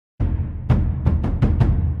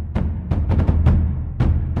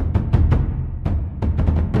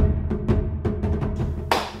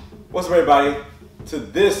What's up, everybody? To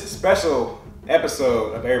this special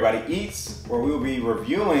episode of Everybody Eats, where we will be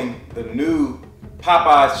reviewing the new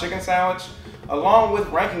Popeyes chicken sandwich, along with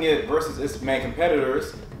ranking it versus its main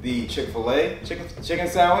competitors, the Chick-Fil-A chicken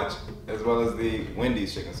sandwich, as well as the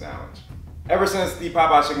Wendy's chicken sandwich. Ever since the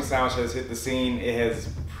Popeyes chicken sandwich has hit the scene, it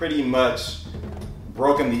has pretty much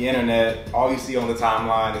broken the internet. All you see on the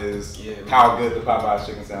timeline is how good the Popeyes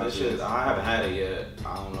chicken sandwich is. I haven't had it yet.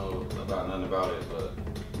 I don't know about nothing about it, but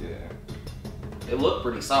yeah, it looked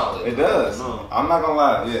pretty solid. It does. I'm not gonna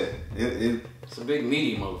lie. Yeah, it's a big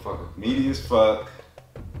meaty motherfucker. Meaty as fuck.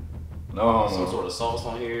 No homo. Some sort of sauce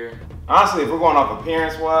on here. Honestly, if we're going off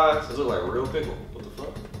appearance wise, does it look like real pickle? What the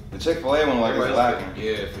fuck? The Chick-Fil-A one like it's lacking.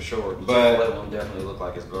 Yeah, for sure. The But Chick-Fil-A one definitely look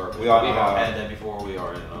like it's garbage. We all We've know had that before. We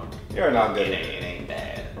already know. You're not good. It ain't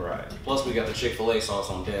bad. Right. Plus, we got the Chick-Fil-A sauce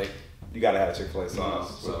on deck. You gotta have Chick-Fil-A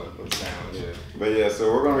sauce with the sandwich. Yeah. But yeah,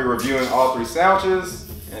 so we're gonna be reviewing all three sandwiches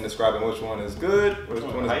and describing which one is good, which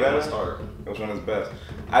one is better, which one is best.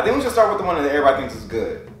 I think we should start with the one that everybody thinks is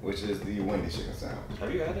good, which is the Wendy's chicken sandwich.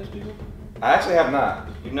 Have you had this before? I actually have not.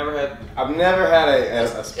 You've never had? I've never had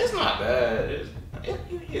It's not bad.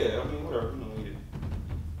 Yeah, I mean, whatever. You know, eat it.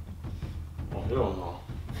 Oh, hell no.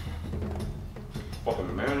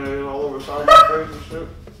 Fucking mayonnaise all over the side of my face and shit.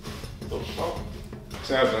 What the fuck?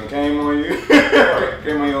 Samson came on you.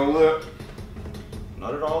 Came on your lip.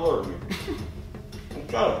 Not at all over me.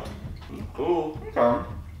 Okay. Cool. Okay.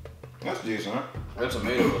 That's decent, huh? That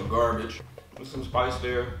tomato was garbage. There's some spice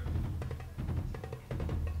there.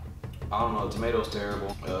 I don't know, the tomato's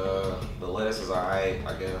terrible. The lettuce is alright,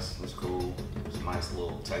 I guess. It's cool. It's a nice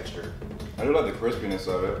little texture. I do like the crispiness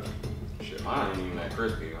of it. Shit, mine ain't even that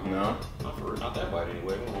crispy. No? Not that bite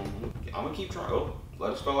anyway. I'm gonna keep trying. Oh,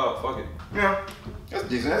 let it spell out. Fuck it. Yeah. That's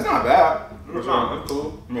decent. It's not bad. It's not. That's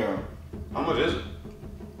cool. Yeah. How much is it?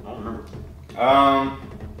 I don't remember.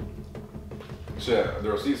 Shit,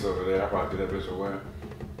 the receipt's over there. I probably threw that bitch away.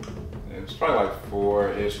 It's probably like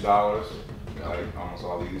 $4-ish. Like almost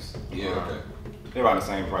all these. Yeah, okay. They're about the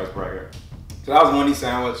same price bracket. So that was Wendy's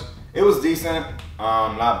sandwich. It was decent.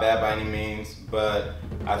 Not bad by any means, but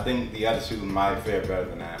I think the other two might fare better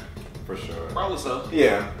than that, for sure. Probably so.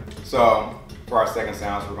 Yeah. So for our second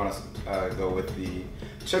sandwich, we're gonna go with the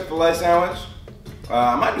Chick-Fil-A sandwich.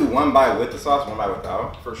 I might do one bite with the sauce, one bite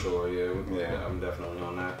without. For sure, yeah. I'm definitely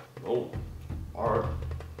on that. Oh, alright.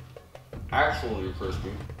 Actually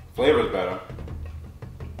crispy. Flavor's better.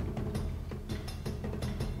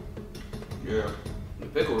 Yeah. The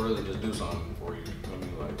pickle really just do something for you. I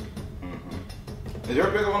mean, like. Is there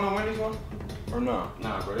a pickle on the Wendy's one? Or no?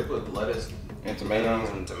 Nah, bro. They put lettuce and tomato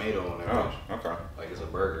on there. Oh, okay. Like it's a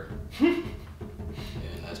burger. And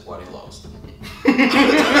that's why they lost.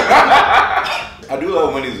 I do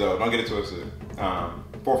love Wendy's though. Don't get it twisted. 4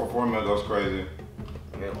 for $4 meal goes crazy.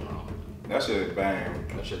 Hell no. That shit bang.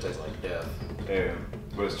 That shit tastes like death. Yeah,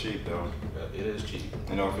 but it's cheap though. Yeah, it is cheap.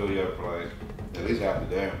 It don't fill you up for like at least half the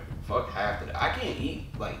day. Fuck half the day. I can't eat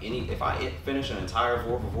like any. If I finish an entire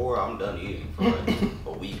 4 for $4, I'm done eating for like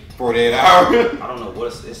a week. 48 hours. I don't know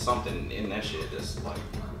what it's something in that shit that's like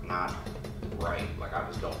not right. Like I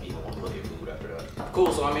just don't even want to look at food after that.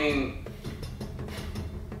 Cool. So I mean,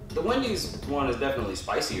 the Wendy's one is definitely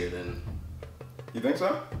spicier than. You think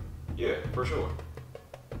so? Yeah, for sure.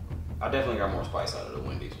 I definitely got more spice out of the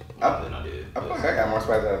Wendy's one than I did. I feel like I got more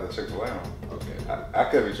spice out of the Chick-Fil-A one. Okay. I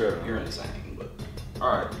could be tripping. You're insane, but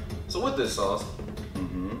all right. So with this sauce,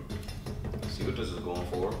 see what this is going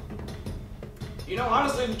for. You know,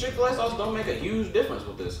 honestly, the Chick-Fil-A sauce don't make a huge difference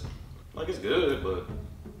with this. Like it's good, but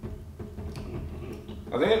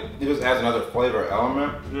I think it just adds another flavor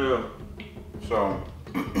element. Yeah. So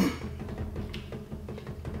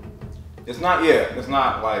it's not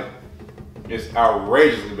like it's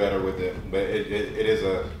outrageously better with it, but it is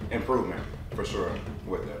a improvement for sure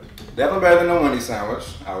with it. Definitely better than the Wendy's sandwich,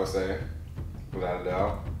 I would say, without a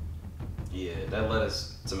doubt. Yeah, that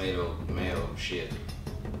lettuce, tomato, mayo shit,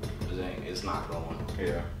 it's not going.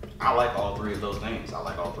 Yeah. I like all three of those things. I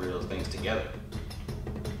like all three of those things together.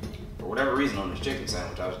 For whatever reason on this chicken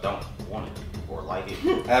sandwich, I just don't want it or like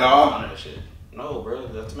it. At all? None of that shit. No, bro,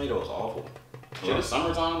 that tomato is awful. Shit, it's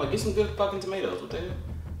summertime. Like, get some good fucking tomatoes. What the hell?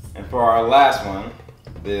 And for our last one,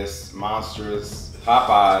 this monstrous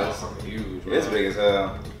Popeyes. It's fucking huge, It's big as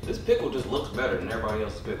hell. This pickle just looks better than everybody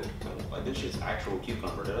else's pickle. Like, this shit's actual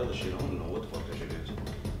cucumber. That other shit, I don't know what the fuck that shit is.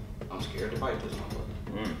 I'm scared to bite this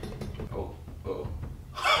motherfucker. Oh.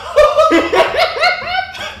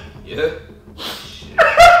 Yeah. Shit.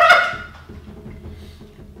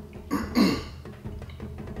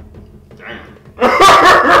 Damn.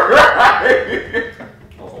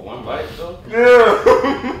 Oh, for one bite though?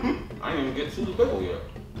 Yeah. I didn't even get to the pickle yet.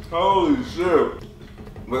 Oh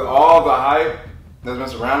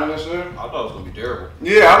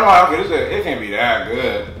Yeah, I'm like, okay, it can't be that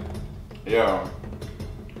good. Yo.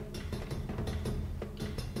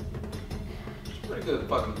 It's pretty good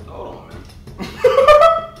fucking. Hold on, man.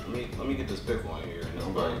 let me get this pickle in here. And this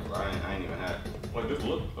bite, I ain't even had. Like, just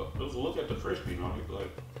look at the crispy, man.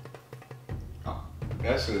 Like, oh,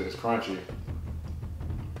 that shit is crunchy,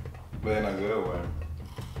 but in a good way.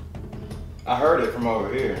 I heard it from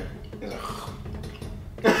over here. It's like,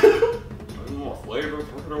 there's more flavor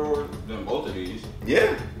for sure than both of these.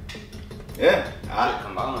 Yeah. Yeah. Shit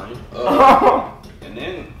combined. And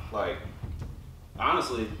then, like,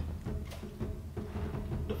 honestly,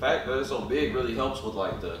 the fact that it's so big really helps with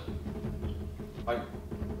like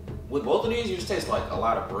with both of these, you just taste like a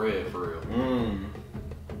lot of bread for real.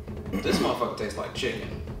 This motherfucker tastes like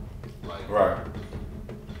chicken. Like, right.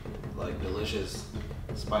 Like delicious,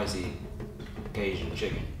 spicy Cajun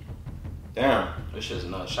chicken. Damn. This shit's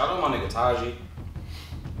nuts. Shout out my nigga Taji.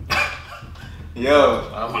 Yo.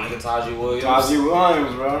 Shout out my nigga Taji Williams. Taji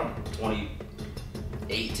Williams, bro.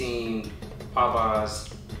 2018 Popeyes.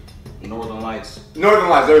 Northern Lights. Northern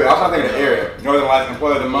Lights, there we go. I was trying to think of the area. Northern Lights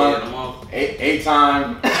Employee of the Month. Eight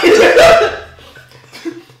time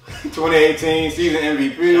 2018 season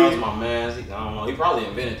MVP. Shout out to my man. I don't know. He probably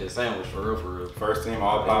invented this sandwich for real. First team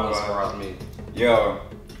all Popeyes. Surprised me. Yo,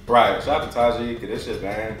 right. Shout out to Taji. Get this shit,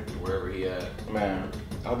 man. Wherever he at. Man,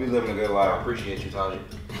 I'll be living a good I life. appreciate you, Taji.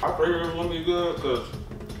 I figured it was gonna be good because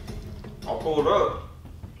I pulled up.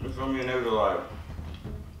 You feel me? And they were like,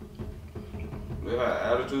 they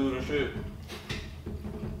had attitude and shit.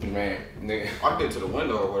 Man, nigga. I get to the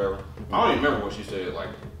window or whatever. I don't even remember what she said, like,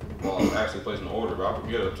 while I was actually placing the order, but I could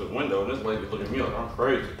get up to the window and this lady looking at me like I'm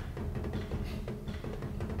crazy.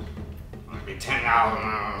 I'd be $10.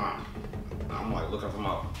 I'm like looking for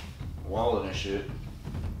my wallet and shit.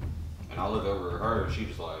 And I look over at her and she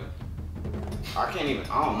just like, I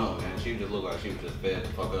don't know, man. She just looked like she was just fed the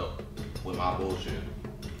fuck up with my bullshit.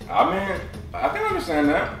 I mean, I can understand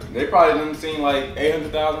that. They probably didn't see like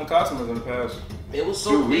 800,000 customers in the past. It was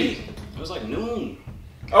so big. It was like noon.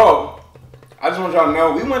 Oh, I just want y'all to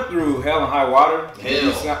know, we went through hell and high water.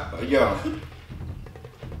 Hell. Yo.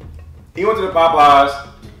 He went to the Popeyes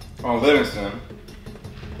on Livingston,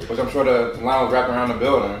 which I'm sure the line was wrapped around the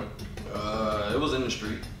building. It was in the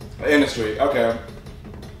street. In the street, okay.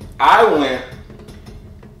 I went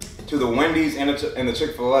to the Wendy's and the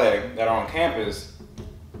Chick-Fil-A that are on campus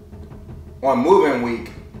on moving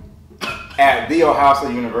week at the Ohio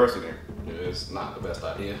State University. It's not the best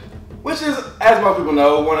idea. Which is, as most people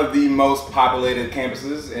know, one of the most populated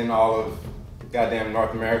campuses in all of goddamn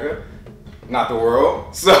North America. Not the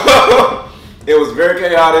world. So, it was very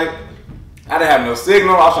chaotic. I didn't have no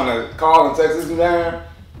signal. I was trying to call and text this man.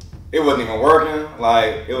 It wasn't even working.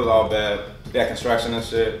 Like, it was all bad. That construction and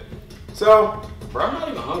shit. So, bro, I'm not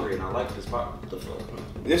even hungry and I like this pop. The fuck, man.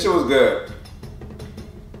 This shit was good.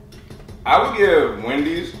 I would give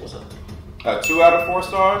Wendy's What's up? a 2 out of 4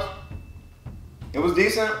 stars. It was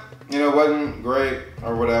decent. You know, it wasn't great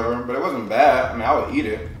or whatever, but it wasn't bad. I mean, I would eat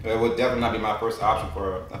it. But it would definitely not be my first option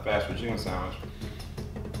for a fast food chicken sandwich.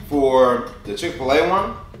 For the Chick-Fil-A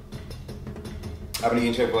one, I've been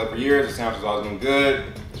eating Chick-Fil-A for years. The sandwich has always been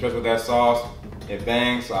good, especially with that sauce. It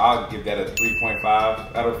bangs, so I'll give that a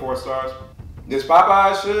 3.5 out of 4 stars. This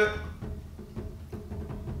Popeyes shit,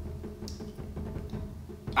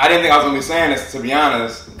 I didn't think I was gonna be saying this, to be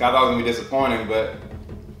honest. I thought it was gonna be disappointing, but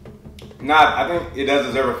I think it does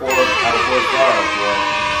deserve a 4 out of 4 stars.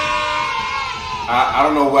 I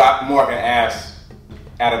don't know what more I can ask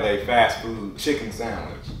out of a fast food chicken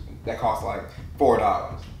sandwich that costs like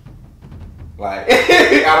 $4. Like,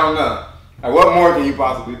 I don't know. Like, what more can you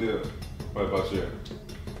possibly do? What about you?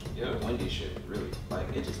 Yeah, Wendy shit, really. Like,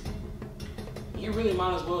 it just, you really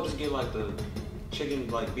might as well just get like the chicken,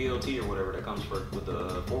 like BLT or whatever that comes with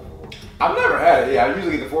the 4-for-4. I've never had it. Yeah, I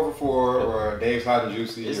usually get the 4-for-4 or Dave's Hot and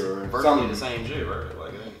Juicy It's or virtually something. the same shit, right?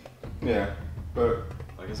 Like, it ain't. Yeah, but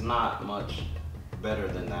Like, it's not much better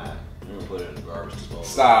than that. You can put it in the garbage disposal.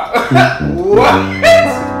 stop. What?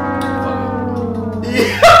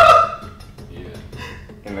 Yeah. Yeah.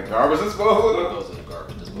 In the garbage It disposal? goes in the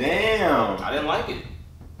garbage disposal. Damn. I didn't like it.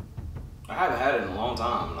 I haven't had it in a long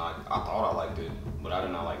time, and I thought I liked it, but I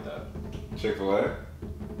did not like that. Chick-fil-A?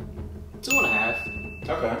 2.5.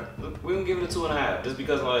 Okay. We can give it a 2.5, just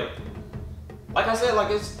because like I said,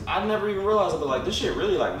 like I never even realized it, but like this shit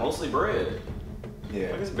really like mostly bread.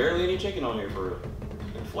 Yeah. Like, it's barely any chicken on here for real.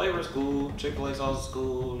 The flavor's cool, Chick-fil-A sauce is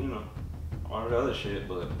cool, you know, all the other shit,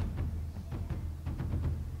 but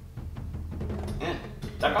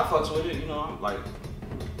like I fucks with it, you know, I'm like,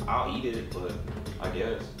 I'll eat it, but I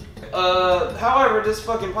guess. However, this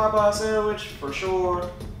fucking Popeye sandwich, for sure,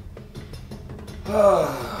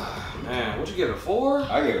 Man, would you give it a 4?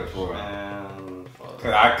 I give it a 4. Man, fuck.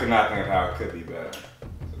 Cause I could not think of how it could be better.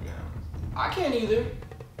 I can't either.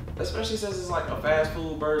 Especially since it's like a fast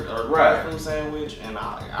food burger or Right. fast food sandwich, and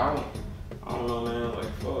I don't know, man.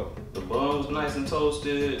 Like fuck, the bun's nice and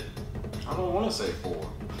toasted. I don't want to say 4.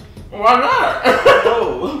 Why not?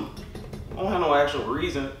 No, I don't have no actual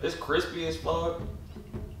reason. It's crispy as fuck.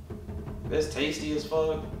 It's tasty as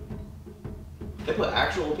fuck. They put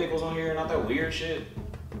actual pickles on here, not that weird shit.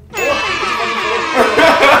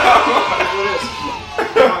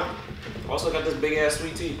 Also got this big ass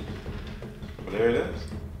sweet tea. Well, there it is.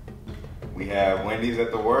 We have Wendy's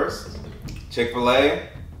at the worst, Chick-Fil-A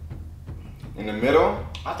in the middle.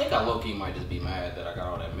 I think I low-key might just be mad that I got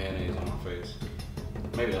all that mayonnaise on my face.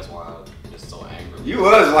 Maybe that's why I'm just so angry. You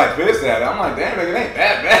was like pissed at it. I'm like, damn, it ain't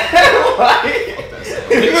that bad.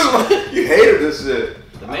 You hated this shit.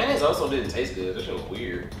 The mayonnaise also didn't taste good. That shit was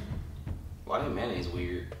weird. Why did mayonnaise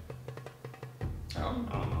weird? I don't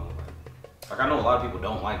know. Like I know a lot of people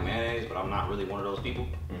don't like mayonnaise, but I'm not really one of those people.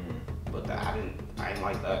 Mm-hmm. But I didn't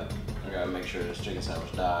like that. I gotta make sure this chicken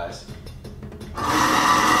sandwich dies.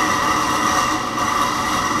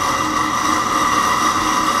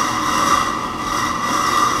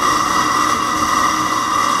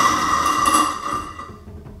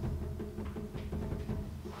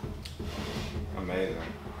 Amazing.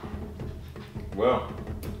 Well,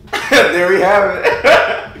 there we have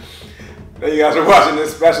it. Thank you guys for watching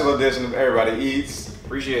this special edition of Everybody Eats.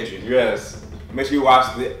 Appreciate you. Yes. Make sure you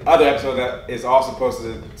watch the other episode that is also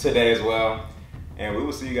posted today as well. And we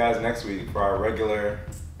will see you guys next week for our regular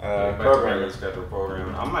program. Schedule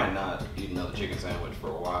program. I might not eat another chicken sandwich for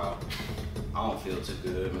a while. I don't feel too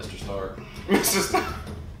good, Mr. Stark. Mr. Stark.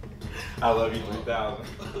 I love you 3000.